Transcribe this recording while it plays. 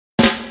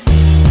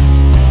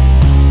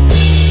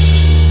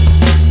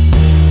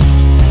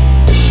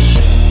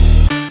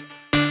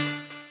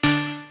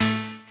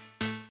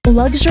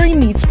Luxury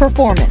meets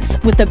performance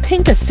with the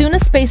pink ASUNA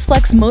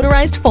SpaceFlex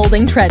Motorized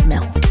Folding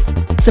Treadmill.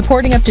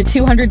 Supporting up to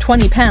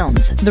 220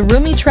 pounds, the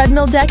roomy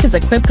treadmill deck is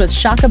equipped with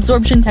shock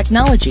absorption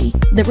technology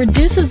that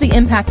reduces the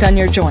impact on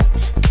your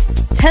joints.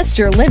 Test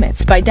your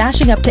limits by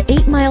dashing up to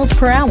 8 miles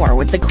per hour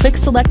with the quick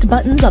select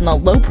buttons on the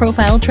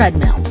low-profile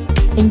treadmill.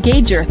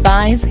 Engage your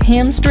thighs,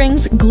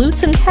 hamstrings,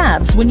 glutes, and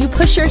calves when you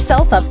push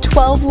yourself up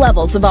 12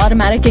 levels of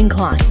automatic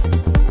incline.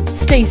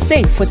 Stay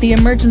safe with the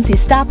emergency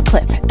stop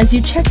clip as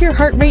you check your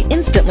heart rate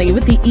instantly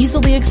with the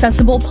easily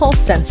accessible pulse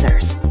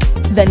sensors.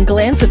 Then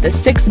glance at the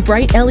 6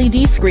 bright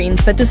LED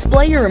screens that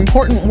display your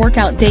important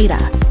workout data.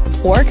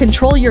 Or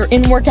control your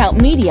in-workout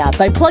media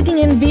by plugging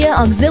in via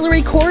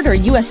auxiliary cord or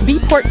USB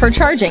port for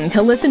charging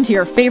to listen to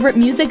your favorite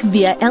music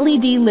via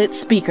LED-lit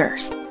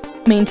speakers.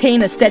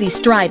 Maintain a steady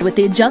stride with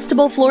the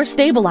adjustable floor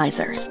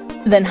stabilizers.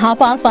 Then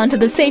hop off onto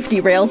the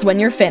safety rails when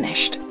you're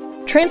finished.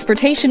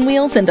 Transportation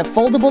wheels and a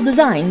foldable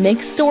design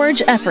make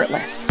storage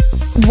effortless.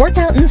 Work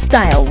out in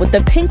style with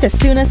the pink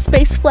ASUNA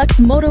SpaceFlex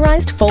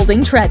Motorized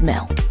Folding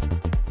Treadmill.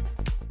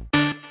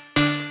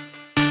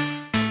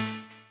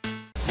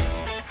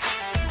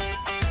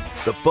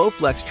 The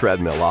Bowflex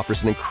Treadmill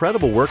offers an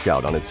incredible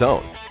workout on its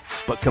own,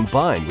 but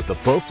combined with the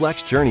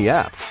Bowflex Journey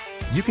app,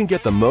 you can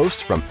get the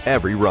most from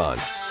every run.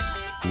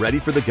 Ready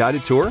for the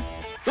guided tour?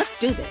 Let's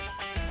do this.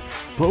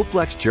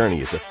 Bowflex Journey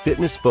is a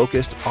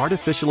fitness-focused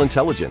artificial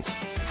intelligence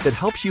that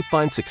helps you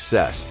find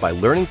success by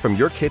learning from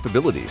your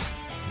capabilities,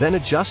 then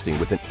adjusting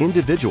with an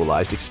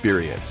individualized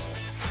experience.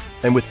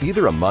 And with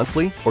either a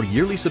monthly or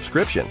yearly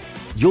subscription,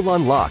 you'll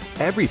unlock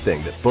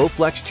everything that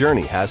Bowflex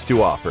Journey has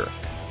to offer.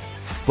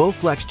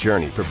 Bowflex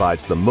Journey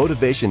provides the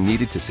motivation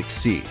needed to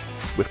succeed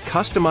with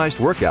customized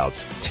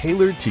workouts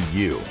tailored to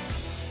you.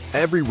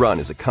 Every run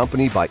is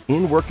accompanied by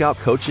in-workout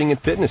coaching and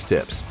fitness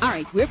tips. All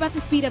right, we're about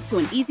to speed up to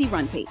an easy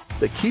run pace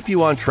That keep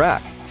you on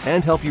track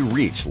and help you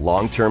reach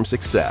long-term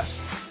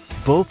success.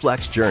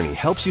 Bowflex Journey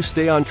helps you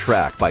stay on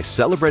track by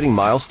celebrating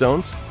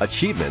milestones,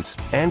 achievements,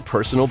 and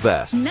personal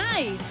bests.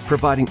 Nice!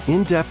 Providing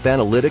in-depth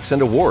analytics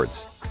and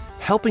awards,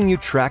 helping you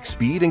track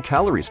speed and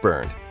calories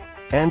burned,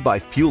 and by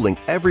fueling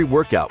every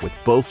workout with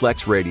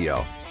Bowflex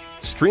Radio,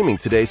 streaming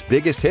today's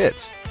biggest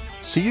hits,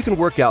 so you can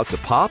work out to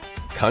pop,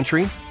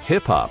 country,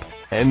 hip-hop,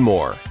 and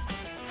more.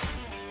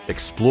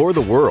 Explore the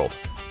world,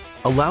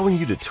 allowing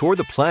you to tour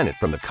the planet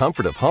from the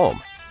comfort of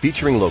home,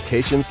 featuring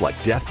locations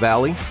like Death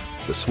Valley,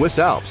 the Swiss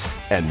Alps,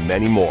 and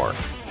many more.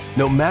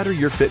 No matter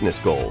your fitness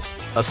goals,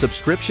 a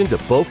subscription to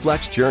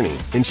Bowflex Journey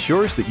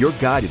ensures that you're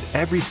guided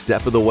every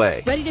step of the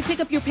way. Ready to pick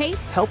up your pace?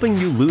 Helping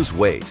you lose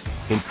weight,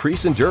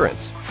 increase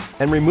endurance,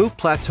 and remove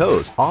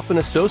plateaus often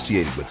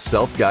associated with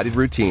self-guided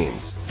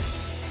routines.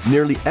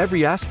 Nearly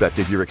every aspect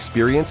of your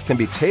experience can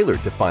be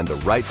tailored to find the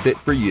right fit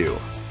for you.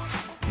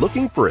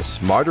 Looking for a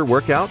smarter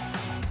workout?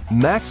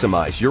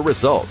 Maximize your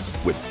results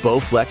with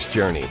Bowflex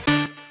Journey.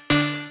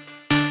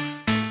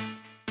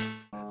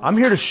 I'm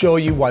here to show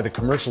you why the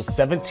Commercial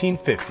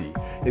 1750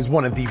 is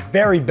one of the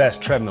very best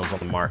treadmills on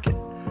the market.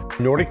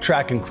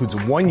 NordicTrack includes a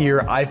 1-year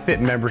iFit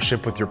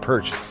membership with your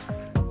purchase.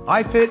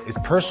 iFit is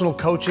personal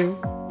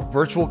coaching,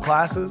 virtual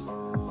classes,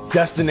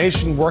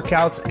 destination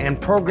workouts,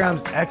 and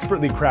programs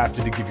expertly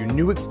crafted to give you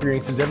new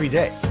experiences every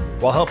day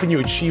while helping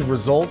you achieve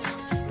results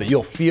that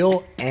you'll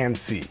feel and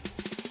see.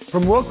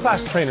 From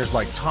world-class trainers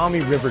like Tommy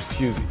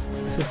Rivers-Pusey,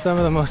 This is some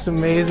of the most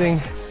amazing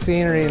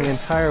scenery in the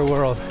entire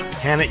world.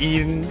 Hannah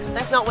Eden,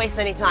 Let's not waste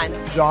any time.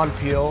 John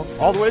Peel,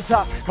 All the way to the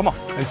top, come on.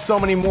 and so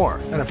many more.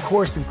 And of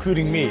course,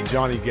 including me,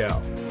 Johnny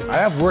Gale. I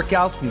have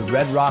workouts from the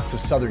red rocks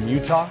of southern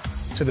Utah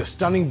to the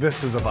stunning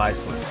vistas of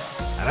Iceland.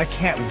 And I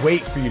can't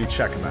wait for you to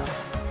check them out.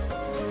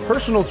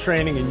 Personal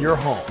training in your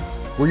home,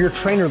 where your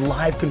trainer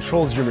live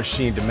controls your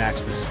machine to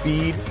match the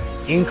speed,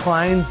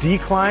 incline,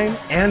 decline,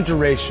 and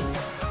duration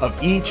of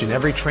each and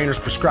every trainer's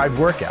prescribed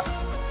workout.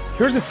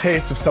 Here's a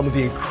taste of some of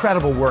the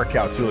incredible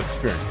workouts you'll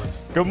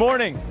experience. Good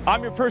morning,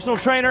 I'm your personal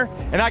trainer,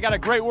 and I got a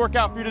great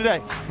workout for you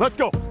today. Let's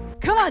go.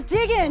 Come on,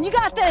 dig in, you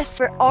got this.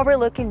 We're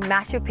overlooking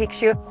Machu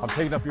Picchu. I'm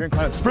taking up your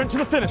incline and sprint to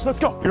the finish. Let's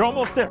go, you're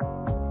almost there.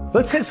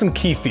 Let's hit some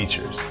key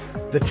features.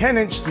 The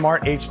 10-inch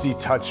Smart HD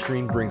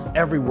touchscreen brings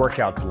every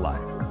workout to life.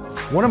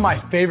 One of my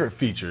favorite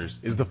features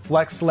is the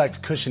Flex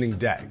Select cushioning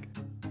deck.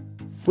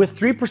 With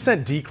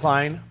 3%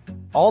 decline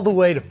all the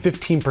way to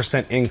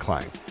 15%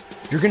 incline,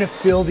 you're gonna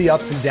feel the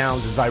ups and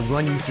downs as I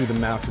run you through the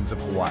mountains of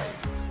Hawaii.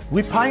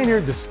 We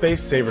pioneered the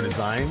SpaceSaver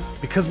design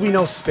because we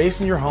know space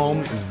in your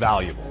home is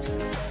valuable.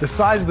 The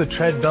size of the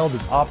tread belt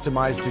is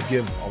optimized to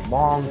give a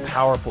long,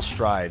 powerful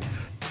stride.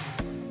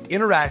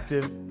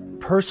 Interactive,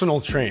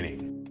 personal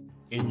training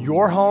in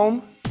your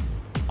home,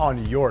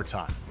 on your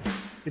time.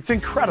 It's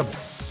incredible,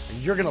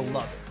 and you're gonna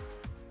love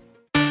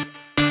it.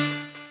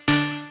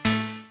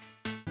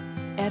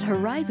 At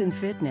Horizon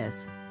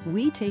Fitness,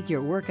 we take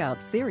your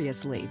workout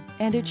seriously,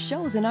 and it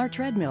shows in our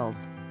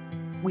treadmills.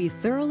 We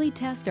thoroughly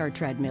test our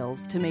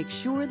treadmills to make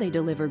sure they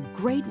deliver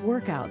great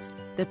workouts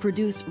that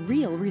produce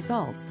real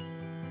results.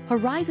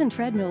 Horizon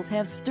treadmills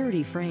have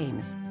sturdy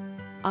frames.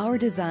 Our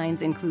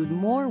designs include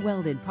more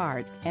welded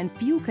parts and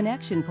few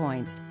connection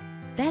points.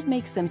 That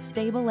makes them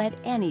stable at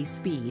any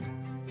speed.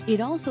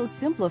 It also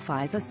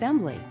simplifies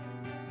assembly.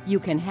 You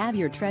can have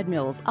your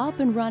treadmills up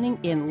and running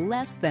in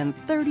less than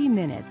 30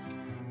 minutes.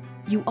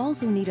 You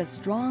also need a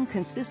strong,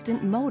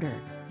 consistent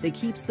motor that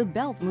keeps the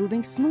belt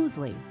moving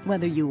smoothly,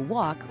 whether you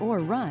walk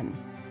or run.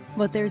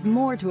 But there's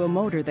more to a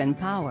motor than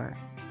power.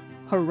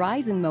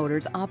 Horizon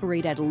motors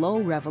operate at low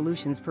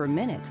revolutions per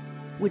minute,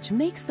 which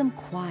makes them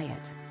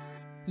quiet.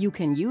 You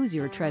can use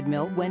your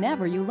treadmill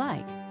whenever you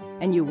like,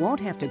 and you won't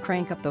have to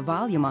crank up the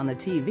volume on the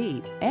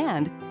TV,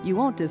 and you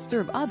won't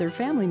disturb other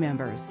family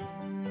members.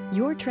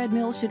 Your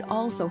treadmill should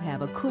also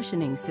have a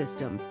cushioning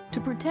system to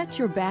protect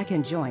your back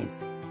and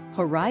joints.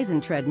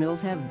 Horizon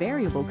treadmills have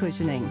variable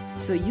cushioning,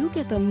 so you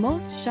get the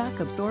most shock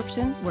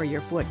absorption where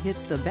your foot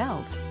hits the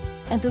belt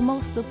and the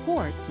most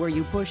support where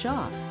you push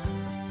off.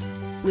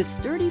 With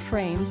sturdy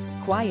frames,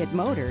 quiet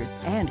motors,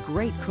 and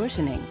great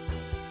cushioning,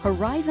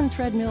 Horizon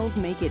treadmills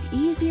make it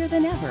easier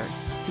than ever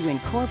to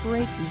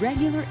incorporate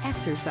regular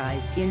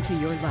exercise into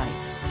your life.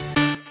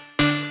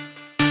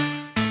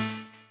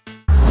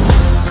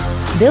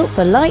 Built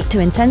for light to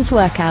intense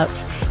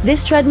workouts,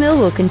 this treadmill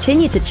will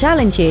continue to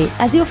challenge you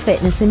as your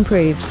fitness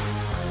improves.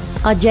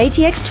 Our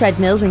JTX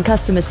treadmills and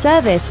customer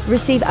service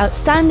receive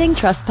outstanding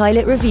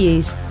Trustpilot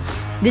reviews.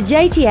 The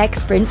JTX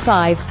Sprint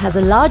 5 has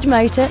a large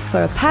motor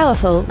for a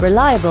powerful,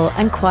 reliable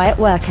and quiet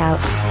workout.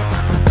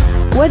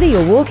 Whether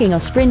you're walking or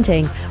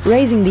sprinting,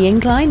 raising the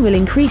incline will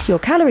increase your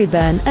calorie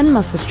burn and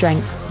muscle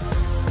strength.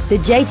 The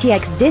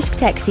JTX Disc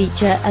Tech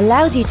feature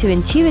allows you to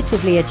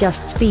intuitively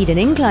adjust speed and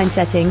incline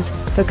settings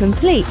for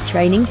complete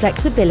training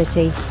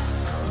flexibility.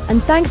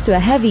 And thanks to a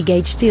heavy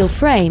gauge steel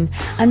frame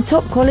and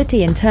top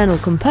quality internal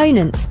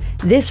components,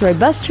 this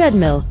robust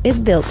treadmill is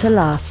built to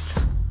last.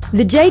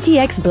 The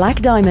JTX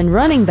Black Diamond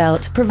running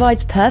belt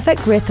provides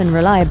perfect grip and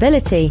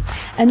reliability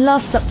and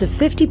lasts up to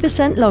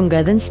 50%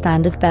 longer than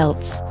standard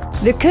belts.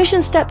 The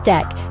cushion step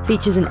deck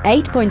features an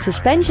 8-point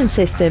suspension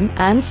system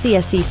and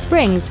CSC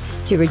springs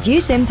to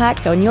reduce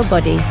impact on your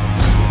body.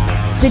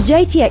 The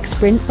JTX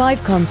Sprint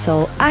 5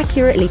 console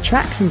accurately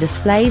tracks and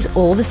displays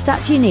all the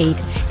stats you need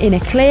in a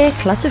clear,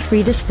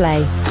 clutter-free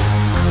display.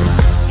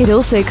 It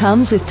also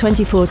comes with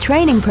 24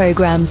 training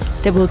programs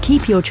that will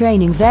keep your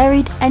training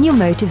varied and your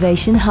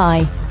motivation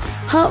high.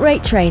 Heart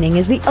rate training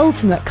is the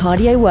ultimate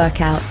cardio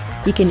workout.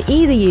 You can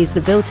either use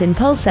the built-in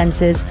pulse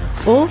sensors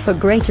or, for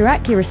greater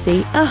accuracy,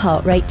 a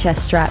heart rate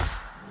chest strap.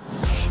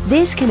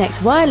 This connects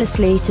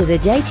wirelessly to the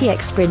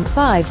JTX Sprint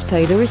 5's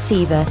polar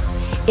receiver.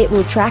 It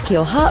will track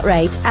your heart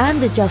rate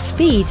and adjust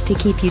speed to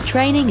keep you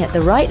training at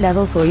the right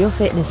level for your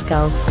fitness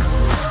goal.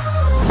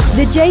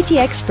 The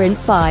JTX Sprint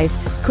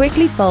 5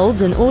 quickly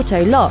folds and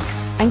auto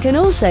locks and can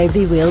also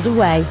be wheeled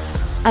away.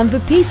 And for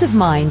peace of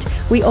mind,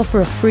 we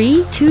offer a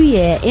free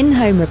 2-year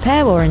in-home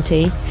repair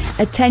warranty,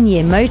 a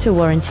 10-year motor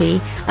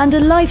warranty and a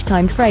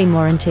lifetime frame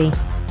warranty.